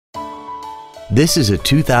This is a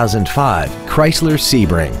 2005 Chrysler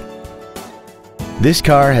Sebring. This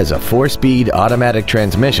car has a 4-speed automatic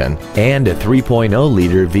transmission and a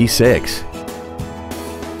 3.0-liter V6.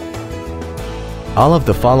 All of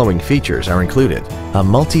the following features are included: a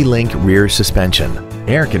multi-link rear suspension,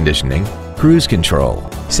 air conditioning, cruise control,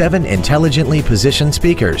 7 intelligently positioned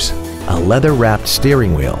speakers, a leather-wrapped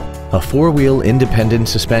steering wheel, a 4-wheel independent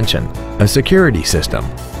suspension, a security system,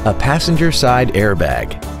 a passenger side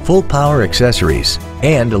airbag, full power accessories,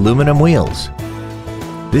 and aluminum wheels.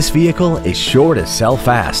 This vehicle is sure to sell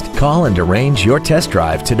fast. Call and arrange your test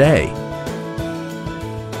drive today.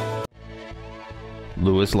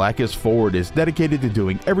 LouisLakisFord is dedicated to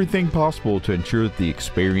doing everything possible to ensure that the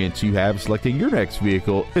experience you have selecting your next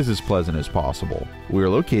vehicle is as pleasant as possible. We are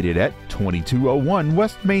located at 2201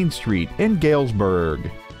 West Main Street in Galesburg.